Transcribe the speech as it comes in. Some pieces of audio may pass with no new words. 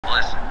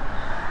Listen,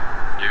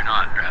 do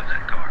not drive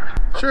that car.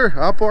 Sure,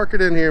 I'll park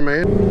it in here,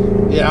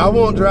 man. Yeah, I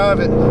won't drive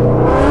it.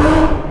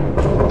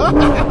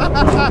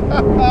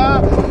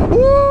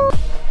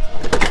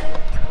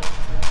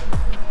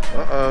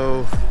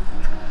 Uh-oh.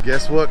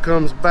 Guess what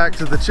comes back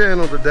to the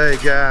channel today,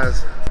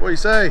 guys? What do you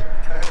say?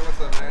 Hey,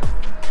 what's up, man?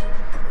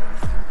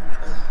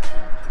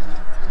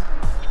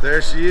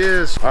 There she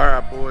is. All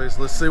right, boys,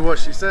 let's see what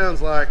she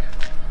sounds like.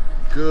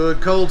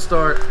 Good cold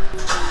start.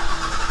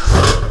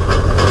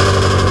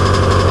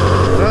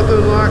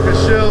 Nothing like a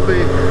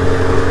Shelby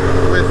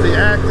with the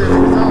active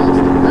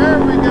exhaust. There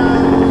we go.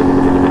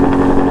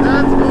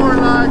 That's more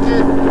like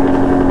it.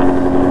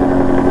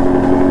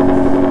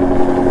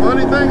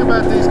 Funny thing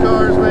about these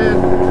cars,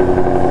 man,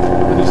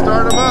 when you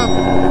start them up,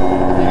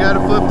 you got to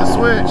flip the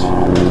switch.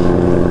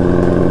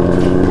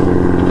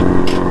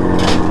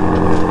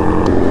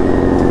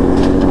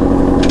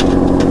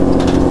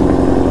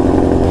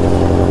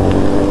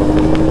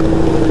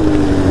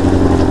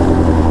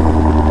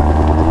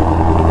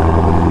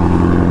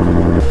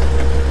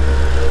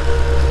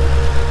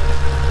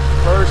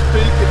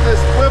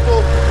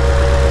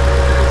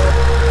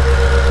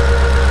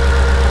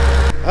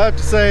 I have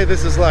to say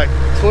this is like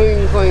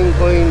clean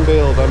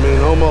build. I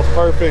mean, almost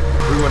perfect.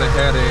 We went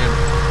ahead and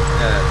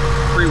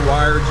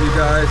pre-wired you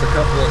guys a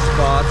couple of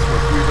spots for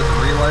fuses and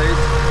relays,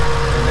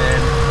 and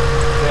then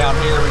down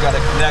here we got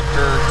a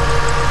connector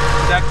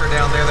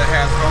down there that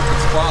has open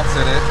spots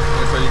in it,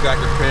 and so you got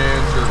your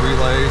pins, your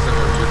relays, and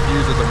your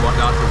fuses and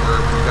whatnot to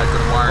where you guys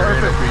can wire in.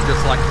 It'll be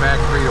just like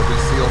factory. It'll be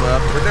sealed up.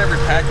 With every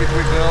package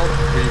we build,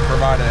 we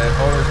provide an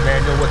owner's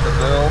manual with the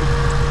build.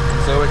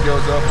 So it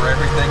goes over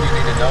everything you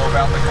need to know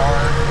about the car,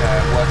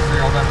 what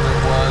serial number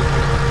it was when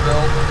it was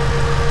built,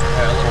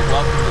 a little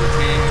welcome to the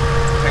team,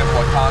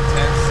 table of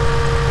contents,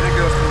 and it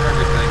goes through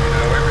everything, you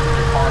know, everything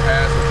your car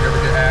has. If you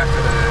ever get asked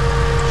to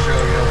show,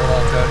 you know, what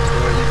all done to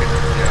it, you can,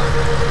 you know,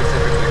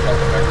 specifically cover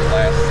every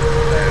last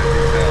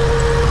detail.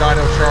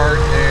 Dyno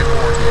chart and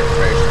warranty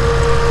information.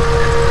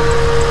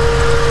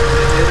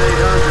 It hit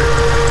 800.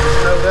 Just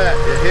know that.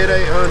 It hit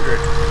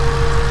 800.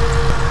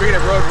 Being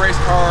a road race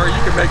car,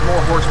 you can make more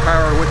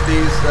horsepower with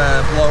these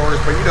blowers,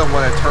 but you don't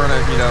want to turn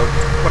it, you know,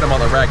 put them on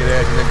the ragged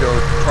edge and then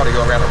try to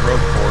go around a road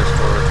course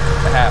for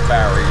a half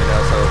hour, you know.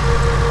 So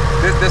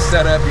this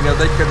setup, you know,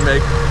 they could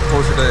make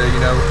closer to,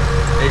 you know,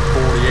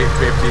 840,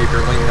 850 if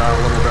you're leaning on it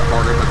a little bit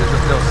harder, but there's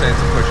just no sense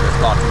in pushing a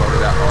stock motor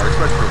that hard,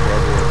 especially for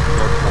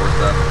road course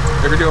stuff.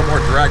 If you're doing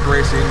more drag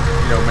racing,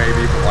 you know,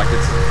 maybe, but like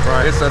it's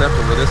set up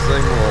to where this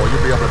thing will,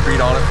 you'll be able to beat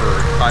on it for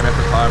time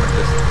after time and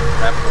just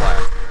have a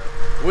blast.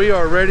 We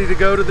are ready to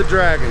go to the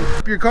Dragon.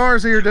 Your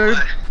car's here, dude.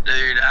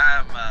 Dude,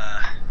 I'm,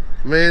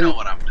 man, you know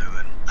what I'm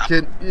doing.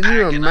 Can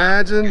you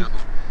imagine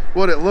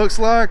what it looks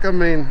like? I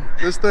mean,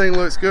 this thing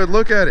looks good.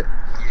 Look at it.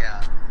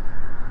 Yeah,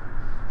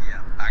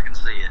 I can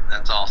see it.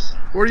 That's awesome.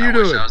 What are you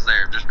doing? I was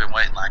there. I've just been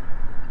waiting like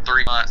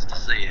 3 months to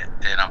see it,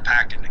 and I'm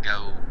packing to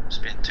go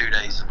spend 2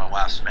 days with my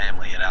wife's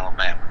family in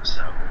Alabama.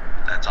 So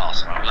that's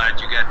awesome. I'm glad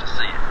you got to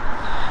see it.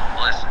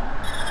 Listen,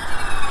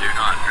 do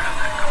not drive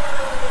that car.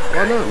 Okay?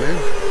 Why not, man?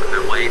 I've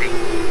been waiting.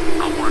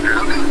 I want to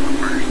drive that one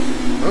first.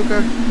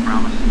 Okay.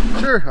 Promise.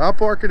 Sure, I'll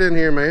park it in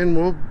here, man.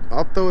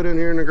 I'll throw it in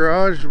here in the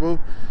garage. We'll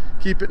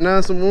keep it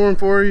nice and warm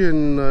for you,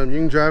 and you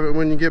can drive it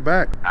when you get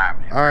back.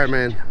 All right,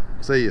 man.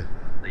 See you.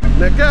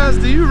 Now, guys,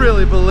 do you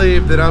really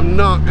believe that I'm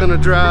not gonna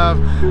drive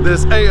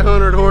this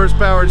 800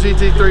 horsepower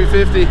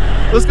GT350?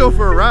 Let's go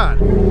for a ride.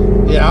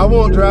 Yeah, I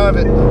won't drive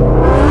it.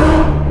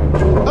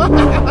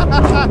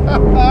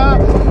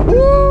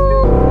 Woo!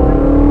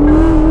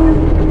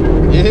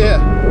 Yeah.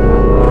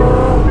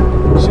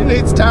 She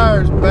needs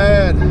tires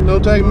bad.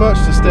 Don't take much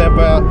to step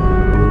out.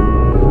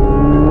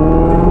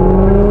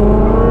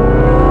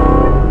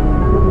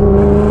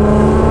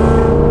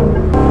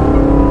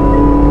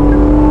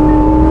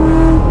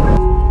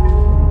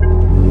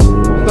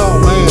 Oh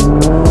man,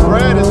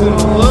 Brad is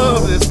gonna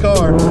love this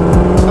car.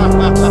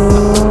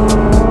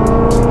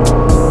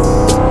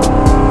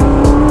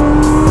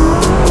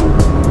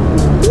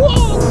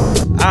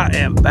 Whoa! I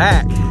am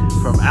back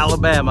from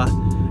Alabama,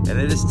 and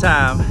it is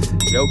time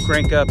to go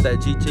crank up that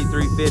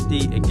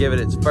GT350 and give it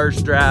its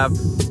first drive.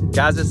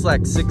 Guys, it's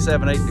like 6,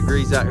 7, 8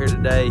 degrees out here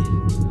today.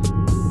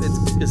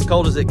 It's as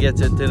cold as it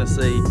gets in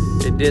Tennessee.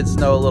 It did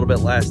snow a little bit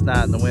last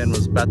night and the wind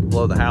was about to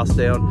blow the house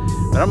down.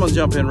 But I'm gonna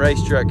jump in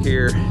race truck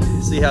here,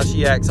 see how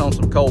she acts on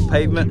some cold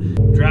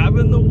pavement.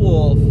 Driving the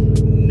Wolf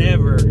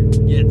never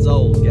gets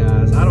old,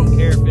 guys. I don't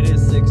care if it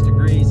is 6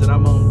 degrees and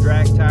I'm on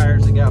drag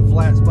tires that got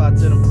flat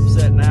spots in them from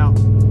setting out.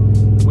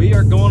 We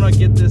are gonna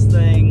get this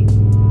thing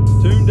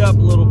tuned up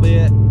a little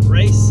bit,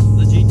 race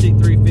the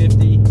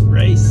GT350,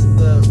 race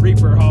the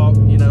Reaper Hawk,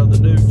 you know, the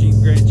new Jeep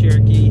Grand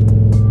Cherokee,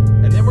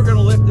 and then we're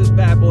gonna lift this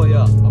bad boy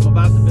up. I'm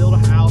about to build a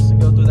house and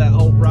go through that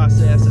whole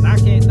process, and I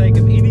can't think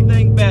of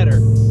anything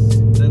better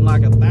than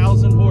like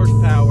 1,000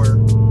 horsepower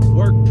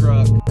work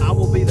truck. I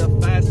will be the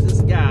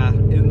fastest guy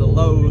in the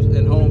Lowe's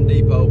and Home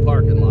Depot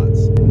parking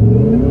lots.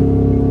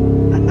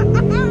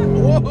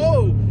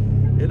 Whoa!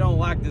 It don't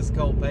like this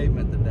cold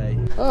pavement today.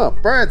 Oh,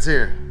 Brad's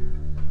here.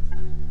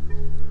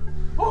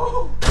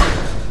 Woo!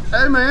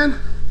 Hey man,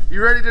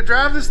 you ready to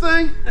drive this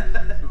thing?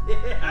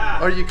 Yeah.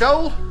 Are you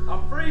cold?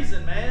 I'm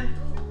freezing, man.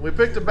 We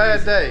picked a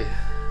bad day.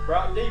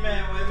 Brought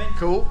D-Man with me.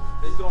 Cool.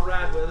 He's gonna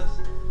ride with us.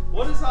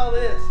 What is all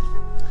this?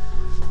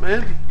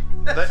 Man,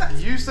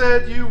 you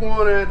said you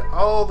wanted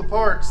all the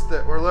parts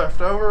that were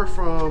left over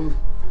from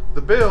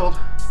the build,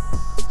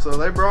 so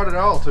they brought it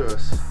all to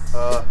us.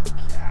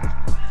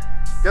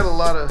 Got a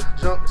lot of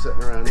junk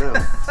sitting around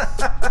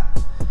now.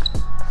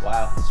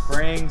 Wow,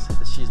 springs,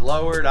 she's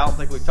lowered. I don't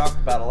think we've talked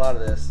about a lot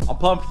of this. I'm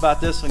pumped about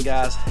this one,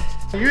 guys.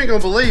 You ain't gonna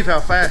believe how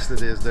fast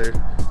it is, dude.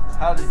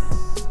 How did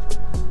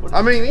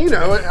I mean, you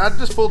know, I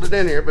just pulled it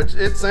in here, but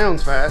it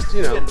sounds fast,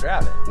 you know. You didn't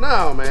drive it?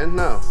 No, man,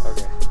 no.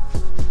 Okay.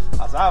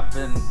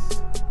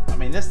 I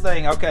mean, this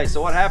thing, okay,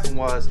 so what happened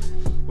was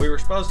we were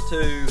supposed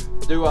to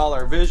do all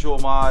our visual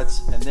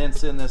mods and then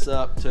send this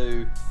up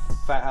to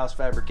Fathouse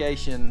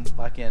Fabrication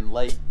like in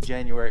late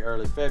January,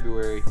 early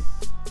February,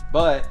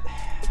 but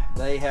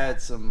they had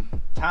some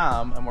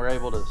time and were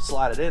able to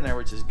slide it in there,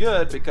 which is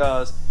good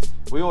because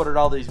we ordered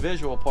all these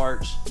visual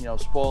parts, you know,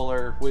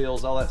 spoiler,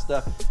 wheels, all that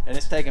stuff, and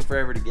it's taking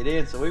forever to get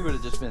in, so we would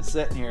have just been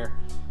sitting here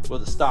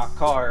with a stock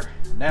car.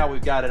 Now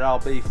we've got it all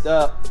beefed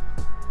up.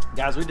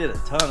 Guys, we did a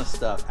ton of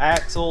stuff.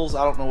 Axles,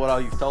 I don't know what all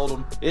you've told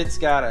them. It's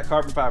got a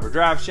carbon fiber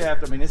drive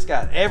shaft. I mean, it's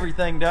got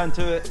everything done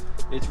to it.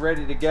 It's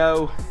ready to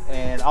go,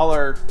 and all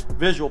our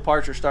visual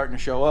parts are starting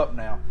to show up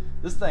now.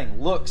 This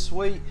thing looks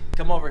sweet.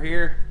 Come over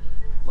here.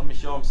 Let me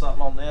show them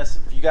something on this.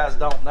 If you guys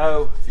don't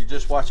know, if you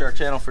just watch our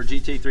channel for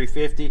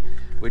GT350,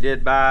 we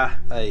did buy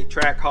a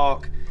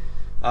Trackhawk,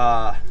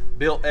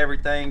 built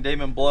everything,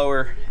 demon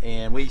blower,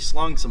 and we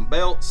slung some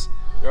belts.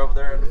 They're over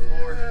there on the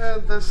floor. Yeah,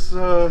 this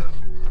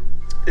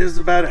is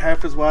about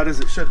half as wide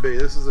as it should be.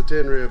 This is a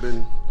 10 rib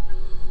and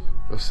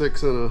a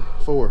 6 and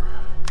a 4.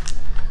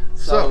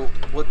 So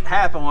what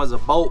happened was a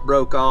bolt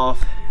broke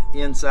off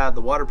inside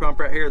the water pump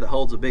right here that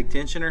holds a big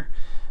tensioner.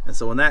 And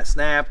so when that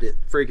snapped, it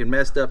freaking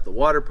messed up the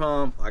water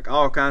pump, like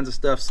all kinds of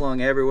stuff slung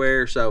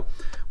everywhere. So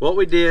what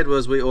we did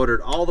was we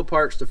ordered all the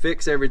parts to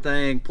fix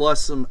everything,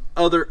 plus some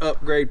other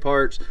upgrade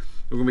parts.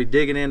 We're gonna be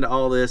digging into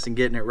all this and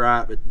getting it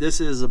right. But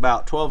this is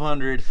about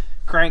 1200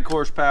 crank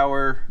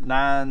horsepower,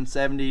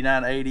 970,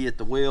 980 at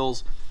the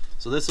wheels.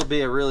 So this will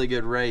be a really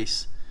good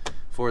race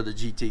for the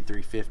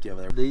GT350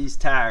 over there. These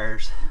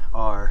tires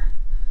are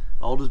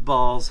old as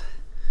balls.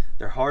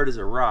 They're hard as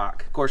a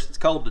rock. Of course, it's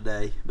cold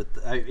today, but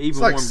even it's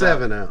like warmed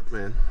 7 up. out,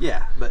 man.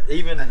 Yeah, but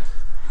even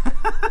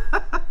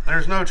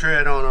there's no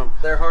tread on them.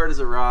 They're hard as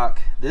a rock.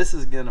 This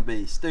is gonna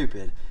be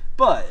stupid.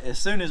 But as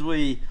soon as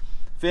we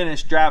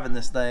finish driving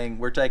this thing,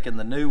 we're taking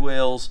the new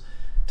wheels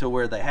to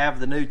where they have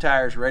the new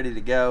tires ready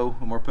to go,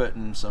 and we're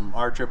putting some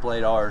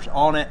R888Rs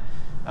on it.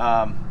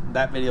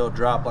 That video will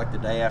drop like the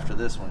day after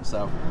this one.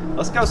 So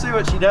let's go see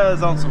what she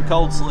does on some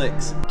cold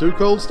slicks. 2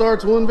 cold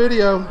starts, 1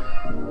 video.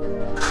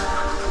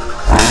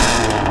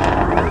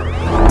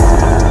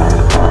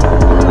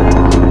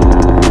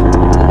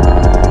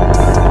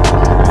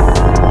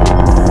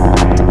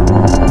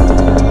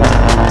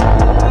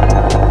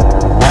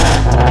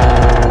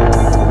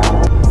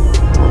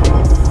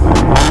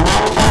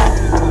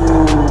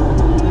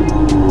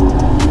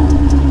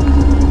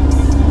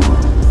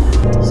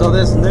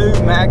 This new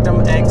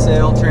Magnum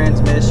XL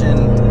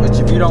transmission, which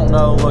if you don't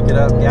know, look it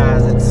up,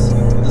 guys. It's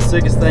the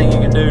sickest thing you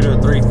can do to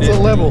a 350. It's a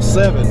level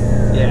 7.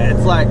 Yeah,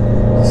 it's like,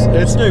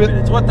 it's stupid.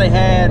 It's what they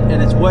had,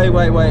 and it's way,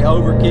 way, way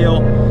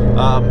overkill.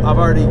 I've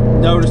already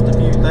noticed a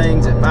few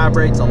things. It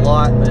vibrates a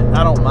lot, but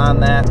I don't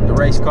mind that. The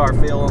race car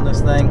feel on this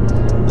thing.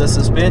 The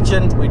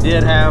suspension, we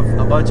did have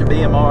a bunch of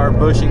BMR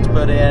bushings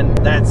put in.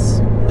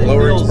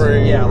 Lowering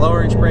springs. Yeah,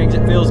 lowering springs.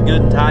 It feels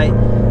good and tight.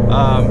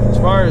 As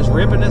far as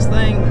ripping this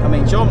thing, I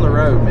mean, show them the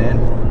road, man.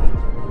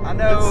 I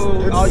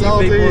know it's all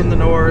salty. you people in the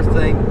north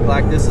think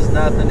like this is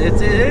nothing.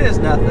 It is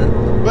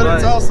nothing. But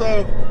it's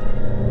also,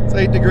 it's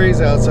 8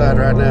 degrees outside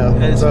right now.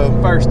 It's the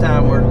first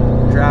time we're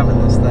driving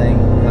this thing.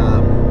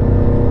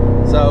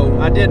 So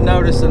I did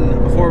notice,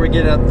 and before we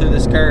get up through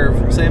this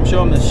curve, Sam, show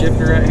them the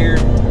shifter right here.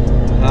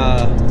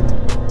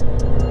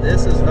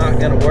 This is not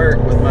going to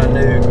work with my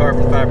new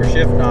carbon fiber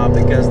shift knob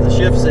because the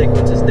shift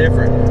sequence is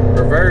different.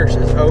 Reverse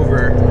is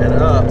over and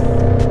up,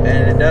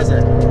 and it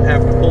doesn't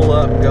have to pull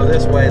up and go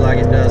this way like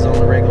it does on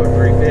the regular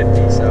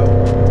 350. So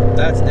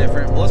that's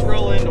different. Well, let's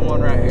roll into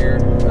one right here.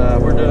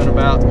 We're doing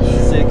about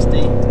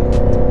 60.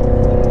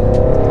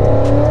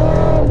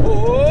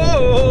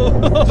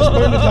 Whoa! Just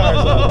putting the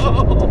tires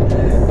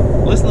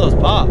on. Listen to those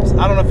pops.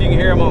 I don't know if you can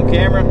hear them on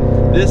camera.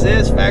 This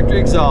is factory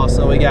exhaust,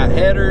 so we got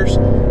headers,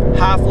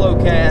 high flow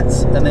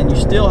cats, and then you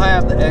still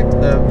have the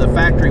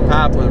factory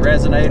pipe with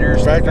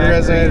resonators. Factory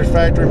resonators,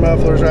 factory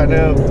mufflers right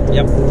now.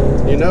 Yep.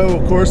 You know,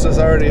 Corsa's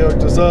already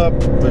hooked us up.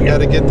 We got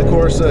to get the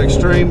Corsa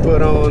Extreme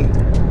put on.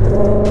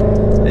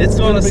 It's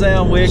going to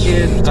sound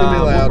wicked.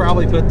 We'll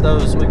probably put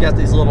those. We got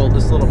this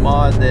little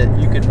mod that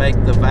you can make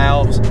the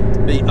valves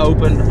be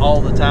open all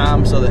the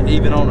time, so that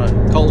even on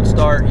a cold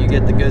start you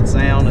get the good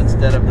sound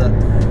instead of the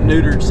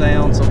neutered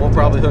sound. So we'll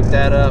probably hook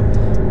that up.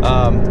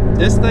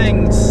 This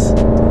thing's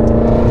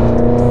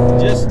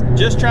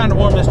just trying to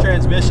warm this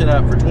transmission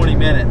up for 20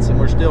 minutes, and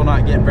we're still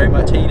not getting very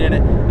much heat in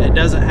it. It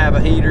doesn't have a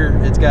heater.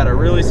 It's got a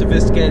really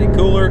sophisticated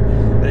cooler,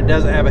 but it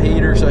doesn't have a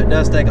heater, so it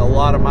does take a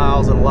lot of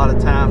miles and a lot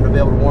of time to be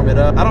able to warm it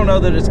up. I don't know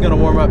that it's going to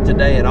warm up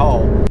today at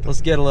all.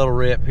 Let's get a little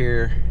rip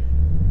here.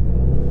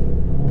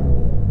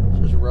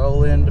 Just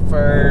roll into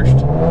first.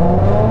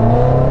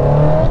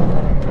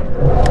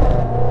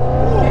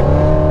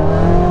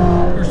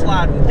 We're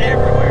sliding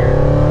everywhere.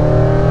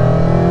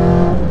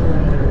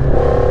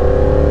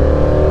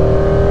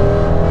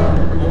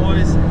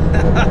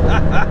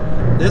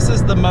 This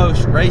is the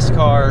most race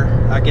car,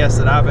 I guess,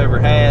 that I've ever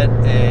had,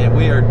 and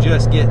we are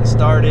just getting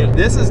started.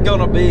 This is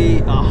gonna be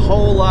a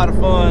whole lot of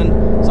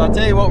fun. So I'll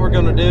tell you what we're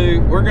gonna do.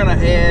 We're gonna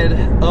head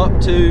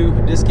up to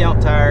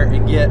Discount Tire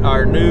and get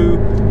our new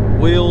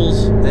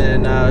wheels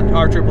and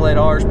our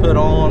 888Rs put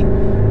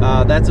on.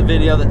 That's a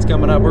video that's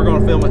coming up. We're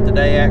gonna film it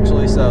today,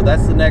 actually, so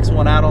that's the next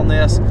one out on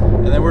this.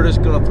 And then we're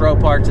just gonna throw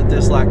parts at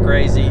this like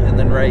crazy and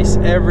then race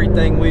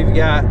everything we've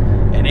got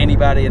and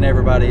anybody and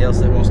everybody else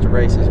that wants to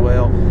race as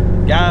well.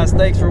 Guys,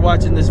 thanks for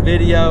watching this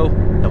video,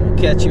 and we'll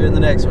catch you in the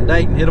next one.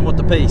 Dayton, hit them with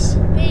the peace.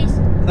 Peace.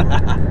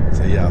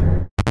 See ya.